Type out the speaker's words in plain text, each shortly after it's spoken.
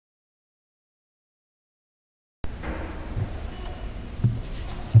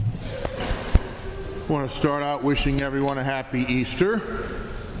want to start out wishing everyone a happy Easter,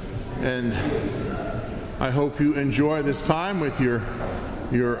 and I hope you enjoy this time with your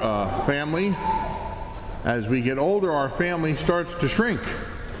family. As we get older, our family starts to shrink,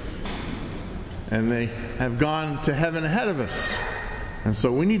 and they have gone to heaven ahead of us, and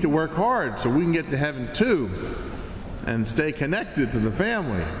so we need to work hard so we can get to heaven too and stay connected to the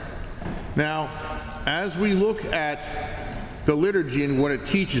family. Now, as we look at the liturgy and what it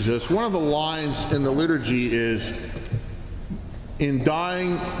teaches us, one of the lines in the liturgy is, "In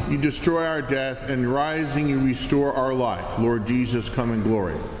dying you destroy our death, and rising you restore our life. Lord Jesus, come in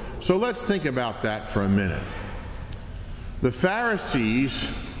glory." So let's think about that for a minute. The Pharisees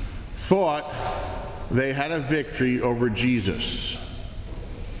thought they had a victory over Jesus.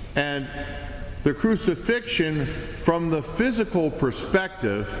 And the crucifixion, from the physical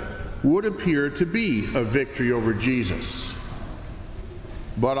perspective, would appear to be a victory over Jesus.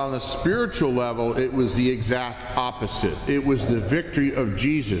 But on the spiritual level, it was the exact opposite. It was the victory of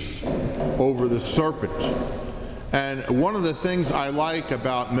Jesus over the serpent. And one of the things I like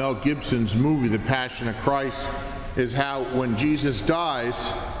about Mel Gibson's movie, The Passion of Christ, is how when Jesus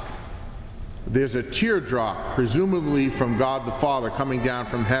dies, there's a teardrop, presumably from God the Father, coming down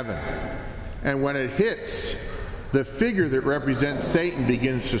from heaven. And when it hits, the figure that represents Satan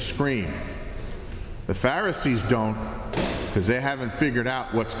begins to scream. The Pharisees don't, because they haven't figured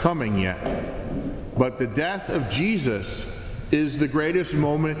out what's coming yet. But the death of Jesus is the greatest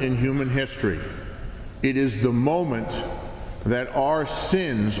moment in human history. It is the moment that our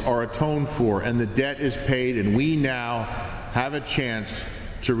sins are atoned for and the debt is paid, and we now have a chance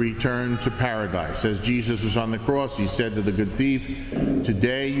to return to paradise. As Jesus was on the cross, he said to the good thief,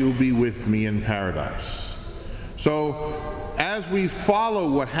 "Today you'll be with me in paradise." So as we follow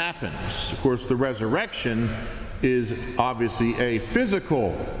what happens, of course the resurrection is obviously a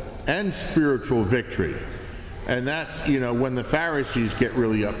physical and spiritual victory. And that's, when the Pharisees get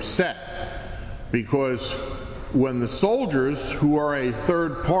really upset, because when the soldiers, who are a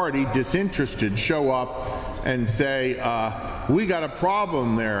third party, disinterested, show up and say, "We got a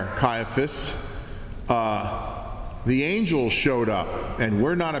problem there, Caiaphas. The angels showed up, and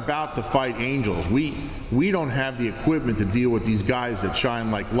we're not about to fight angels. We don't have the equipment to deal with these guys that shine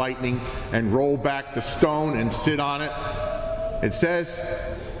like lightning and roll back the stone and sit on it." It says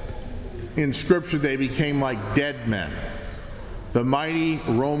in Scripture they became like dead men. The mighty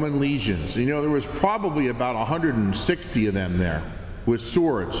Roman legions. There was probably about 160 of them there with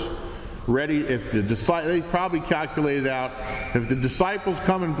swords, ready. If they probably calculated out, if the disciples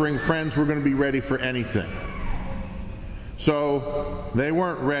come and bring friends, we're going to be ready for anything. So they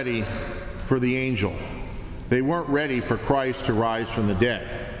weren't ready for the angel. They weren't ready for Christ to rise from the dead.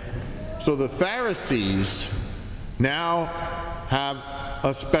 So the Pharisees now have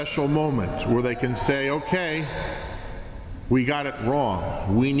a special moment where they can say, "Okay, we got it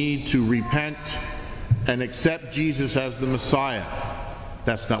wrong. We need to repent and accept Jesus as the Messiah."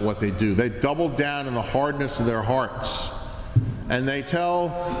 That's not what they do. They double down in the hardness of their hearts. And they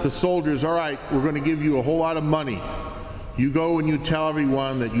tell the soldiers, "All right, we're going to give you a whole lot of money. You go and you tell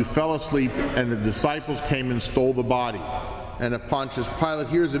everyone that you fell asleep and the disciples came and stole the body. And if Pontius Pilate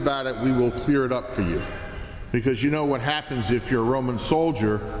hears about it, we will clear it up for you." Because you know what happens if you're a Roman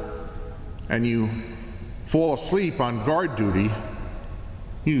soldier and you fall asleep on guard duty,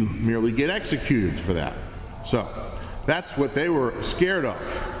 you merely get executed for that. So that's what they were scared of.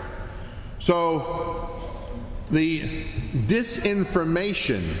 So the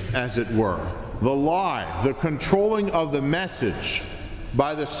disinformation, as it were, the lie, the controlling of the message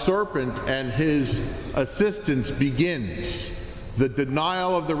by the serpent and his assistants begins. The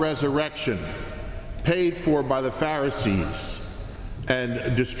denial of the resurrection, paid for by the Pharisees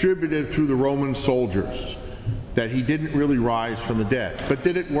and distributed through the Roman soldiers, that he didn't really rise from the dead. But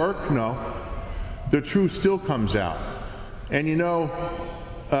did it work? No. The truth still comes out. And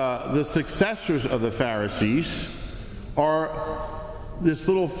the successors of the Pharisees are this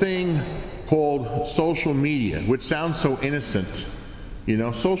little thing called social media, which sounds so innocent.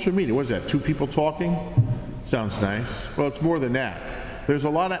 Social media, what is that, two people talking? Sounds nice. Well, it's more than that. There's a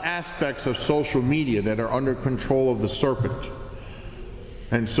lot of aspects of social media that are under control of the serpent.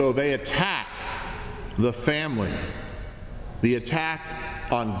 And so they attack the family. The attack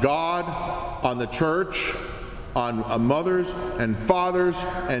on God, on the church, on mothers and fathers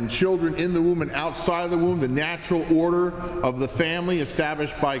and children in the womb and outside the womb, the natural order of the family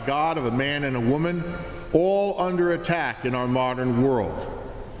established by God of a man and a woman, all under attack in our modern world.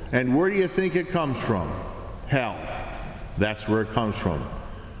 And where do you think it comes from? Hell. That's where it comes from.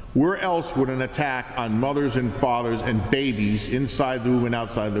 Where else would an attack on mothers and fathers and babies inside the womb and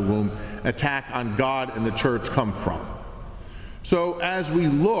outside the womb, attack on God and the church come from? So as we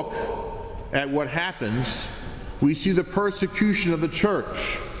look at what happens, we see the persecution of the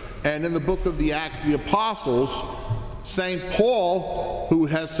church. And in the book of the Acts of the Apostles, St. Paul, who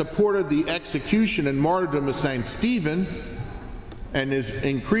has supported the execution and martyrdom of St. Stephen and is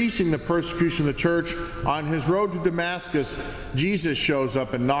increasing the persecution of the church, on his road to Damascus, Jesus shows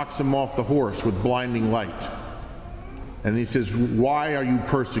up and knocks him off the horse with blinding light. And he says, "Why are you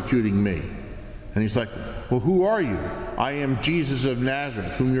persecuting me?" And he's like, "Well, who are you?" "I am Jesus of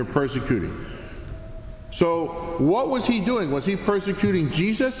Nazareth, whom you're persecuting." So what was he doing? Was he persecuting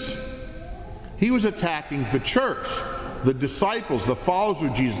Jesus? He was attacking the church, the disciples, the followers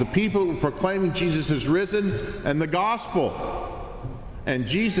of Jesus, the people who were proclaiming Jesus is risen, and the gospel. And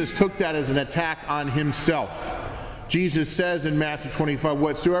Jesus took that as an attack on himself. Jesus says in Matthew 25,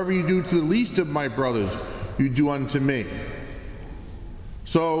 "Whatsoever you do to the least of my brothers, you do unto me."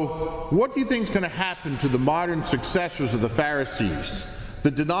 So what do you think is going to happen to the modern successors of the Pharisees, the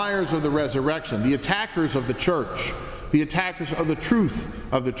deniers of the resurrection, the attackers of the church, the attackers of the truth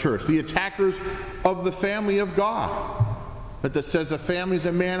of the church, the attackers of the family of God, that says a family is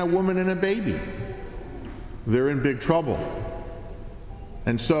a man, a woman, and a baby? They're in big trouble.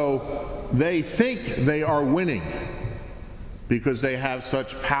 And so they think they are winning because they have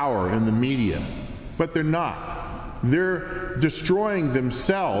such power in the media, but they're not. They're destroying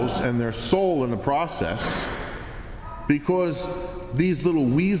themselves and their soul in the process, because these little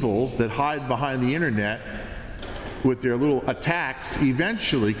weasels that hide behind the internet with their little attacks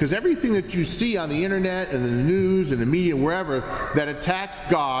eventually, because everything that you see on the internet and the news and the media, wherever, that attacks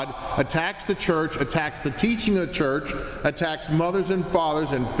God, attacks the church, attacks the teaching of the church, attacks mothers and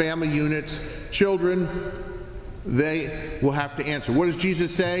fathers and family units, children, they will have to answer. What does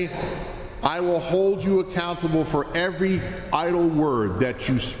Jesus say? "I will hold you accountable for every idle word that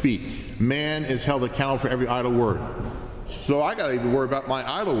you speak." Man is held accountable for every idle word. So I got to even worry about my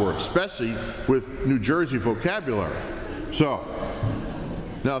idle words, especially with New Jersey vocabulary. So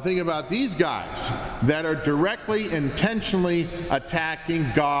now think about these guys that are directly, intentionally attacking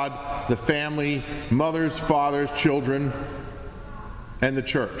God, the family, mothers, fathers, children, and the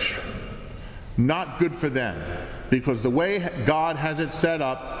church. Not good for them, because the way God has it set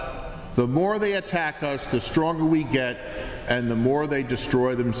up, the more they attack us, the stronger we get, and the more they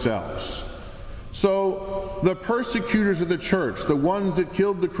destroy themselves. So the persecutors of the church, the ones that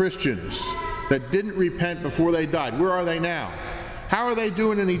killed the Christians, that didn't repent before they died, where are they now? How are they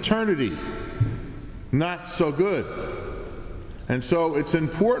doing in eternity? Not so good. And so it's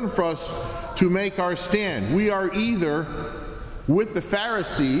important for us to make our stand. We are either with the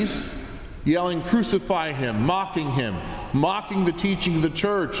Pharisees, yelling, "Crucify him," mocking the teaching of the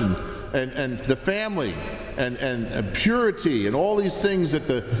church and the family and purity and all these things that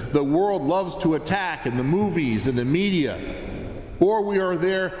the world loves to attack in the movies and the media. Or we are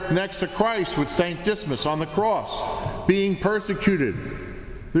there next to Christ with St. Dismas on the cross, being persecuted.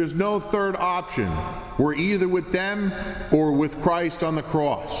 There's no third option. We're either with them or with Christ on the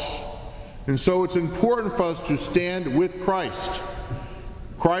cross. And so it's important for us to stand with Christ.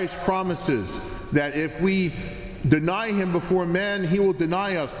 Christ promises that if we deny him before men, he will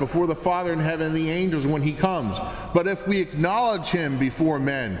deny us before the Father in heaven and the angels when he comes. But if we acknowledge him before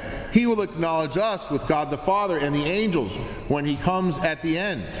men, he will acknowledge us with God the Father and the angels when he comes at the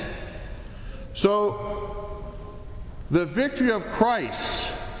end. So the victory of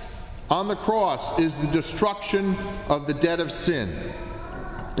Christ on the cross is the destruction of the debt of sin.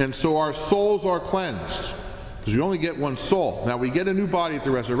 And so our souls are cleansed, because we only get one soul. Now we get a new body at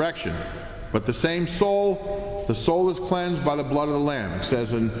the resurrection, but the same soul, the soul is cleansed by the blood of the Lamb. It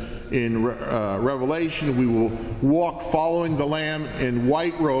says in Revelation, we will walk following the Lamb in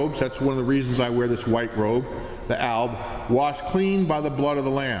white robes. That's one of the reasons I wear this white robe, the alb, washed clean by the blood of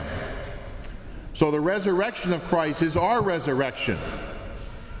the Lamb. So the resurrection of Christ is our resurrection.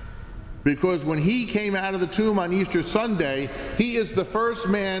 Because when he came out of the tomb on Easter Sunday, he is the first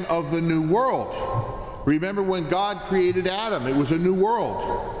man of the new world. Remember when God created Adam, it was a new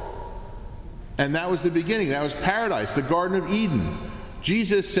world. And that was the beginning. That was paradise, the Garden of Eden.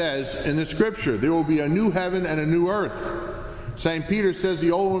 Jesus says in the scripture, there will be a new heaven and a new earth. St. Peter says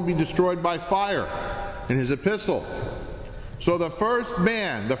the old one will be destroyed by fire in his epistle. So the first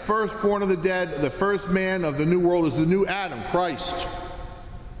man, the firstborn of the dead, the first man of the new world is the new Adam, Christ.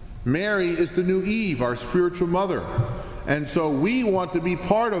 Mary is the new Eve, our spiritual mother. And so we want to be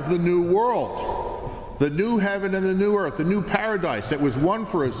part of the new world. The new heaven and the new earth, the new paradise that was won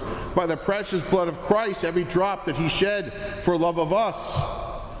for us by the precious blood of Christ, every drop that he shed for love of us.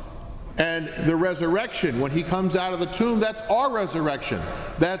 And the resurrection, when he comes out of the tomb, that's our resurrection.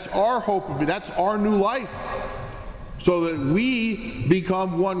 That's our hope. That's our new life. So that we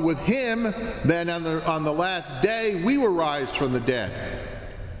become one with him, then on the last day we will rise from the dead.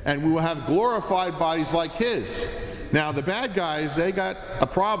 And we will have glorified bodies like his. Now the bad guys, they got a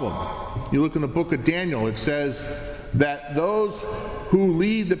problem. You look in the book of Daniel, it says that those who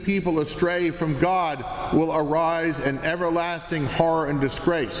lead the people astray from God will arise in everlasting horror and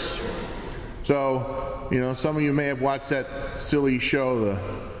disgrace. So, some of you may have watched that silly show,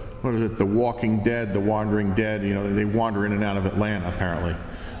 The Walking Dead, The Wandering Dead. They wander in and out of Atlanta, apparently.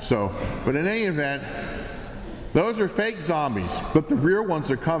 But in any event, those are fake zombies, but the real ones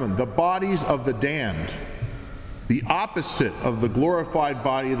are coming. The bodies of the damned. The opposite of the glorified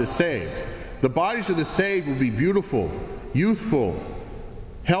body of the saved. The bodies of the saved will be beautiful, youthful,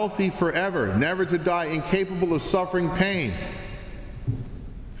 healthy forever, never to die, incapable of suffering pain,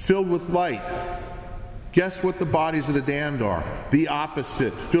 filled with light. Guess what the bodies of the damned are? The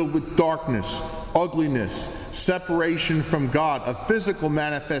opposite, filled with darkness, ugliness, separation from God, a physical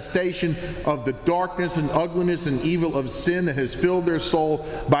manifestation of the darkness and ugliness and evil of sin that has filled their soul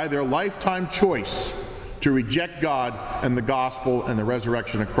by their lifetime choice to reject God and the gospel and the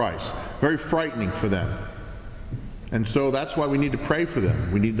resurrection of Christ. Very frightening for them. And so that's why we need to pray for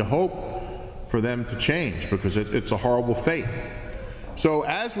them. We need to hope for them to change, because it's a horrible fate. So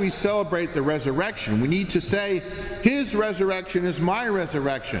as we celebrate the resurrection, we need to say, his resurrection is my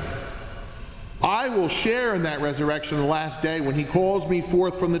resurrection. I will share in that resurrection the last day when he calls me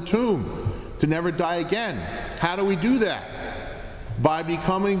forth from the tomb to never die again. How do we do that? By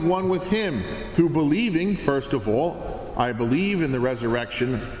becoming one with him through believing, first of all, I believe in the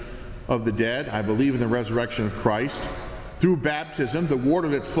resurrection of the dead. I believe in the resurrection of Christ. Through baptism, the water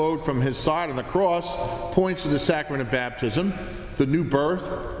that flowed from his side on the cross points to the sacrament of baptism, the new birth,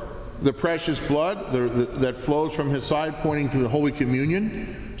 the precious blood that flows from his side pointing to the Holy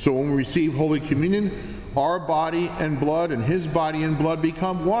Communion. So when we receive Holy Communion, our body and blood and his body and blood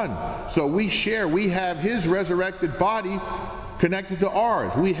become one. So we have his resurrected body connected to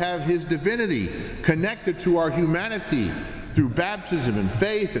ours. We have his divinity connected to our humanity through baptism and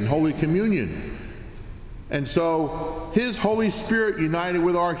faith and Holy Communion. And so his Holy Spirit united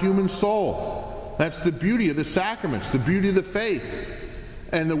with our human soul. That's the beauty of the sacraments, the beauty of the faith.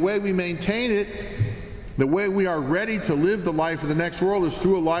 And the way we maintain it, the way we are ready to live the life of the next world, is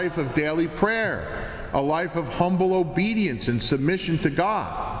through a life of daily prayer, a life of humble obedience and submission to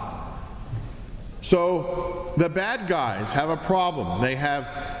God. So the bad guys have a problem. They have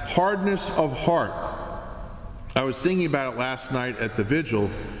hardness of heart. I was thinking about it last night at the vigil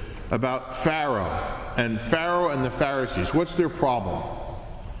about Pharaoh and the Pharisees. What's their problem?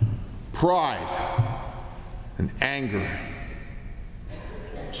 Pride and anger.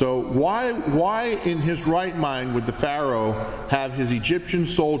 So why in his right mind would the Pharaoh have his Egyptian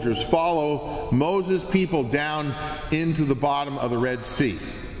soldiers follow Moses' people down into the bottom of the Red Sea?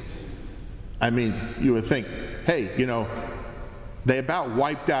 I mean, you would think, hey, they about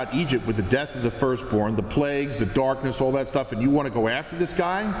wiped out Egypt with the death of the firstborn, the plagues, the darkness, all that stuff, and you want to go after this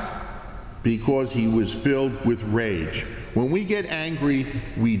guy? Because he was filled with rage. When we get angry,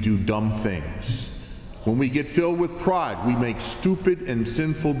 we do dumb things. When we get filled with pride, we make stupid and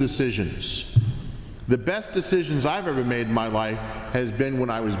sinful decisions. The best decisions I've ever made in my life has been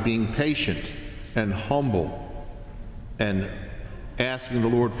when I was being patient and humble and asking the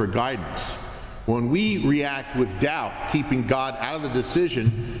Lord for guidance. When we react with doubt, keeping God out of the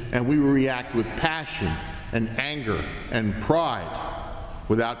decision, and we react with passion and anger and pride,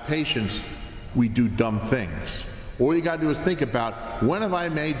 without patience, we do dumb things. All you got to do is think about, when have I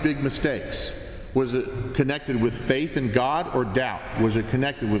made big mistakes? Was it connected with faith in God or doubt? Was it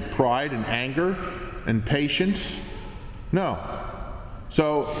connected with pride and anger and patience? No.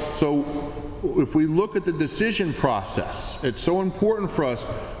 So if we look at the decision process, it's so important for us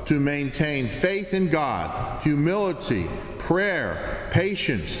to maintain faith in God, humility, prayer,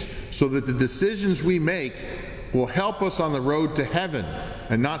 patience, so that the decisions we make will help us on the road to heaven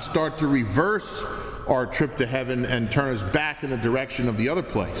and not start to reverse our trip to heaven and turn us back in the direction of the other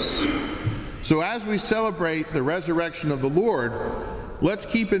place. So as we celebrate the resurrection of the Lord, let's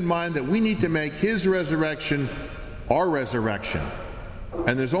keep in mind that we need to make his resurrection our resurrection.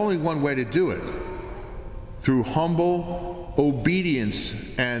 And there's only one way to do it: through humble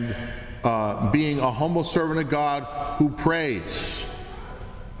obedience and being a humble servant of God who prays,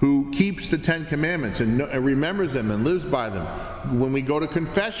 who keeps the Ten Commandments and remembers them and lives by them. When we go to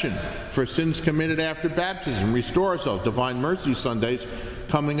confession for sins committed after baptism, restore ourselves. Divine Mercy Sundays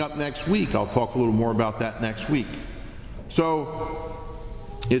coming up next week. I'll talk a little more about that next week. So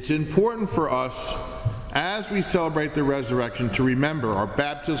it's important for us, as we celebrate the resurrection, to remember our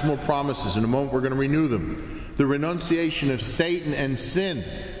baptismal promises. In a moment, we're going to renew them. The renunciation of Satan and sin.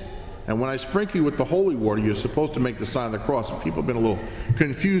 And when I sprinkle you with the holy water, you're supposed to make the sign of the cross. And people have been a little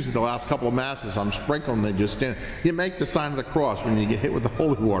confused at the last couple of Masses. I'm sprinkling, they just stand. You make the sign of the cross when you get hit with the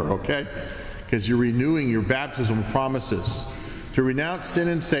holy water, okay? Because you're renewing your baptismal promises. To renounce sin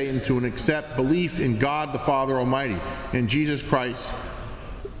and Satan, to accept belief in God the Father Almighty, in Jesus Christ,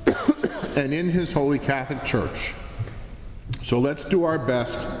 and in His Holy Catholic Church. So let's do our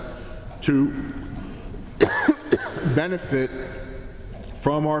best to benefit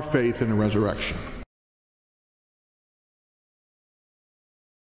from our faith in the resurrection.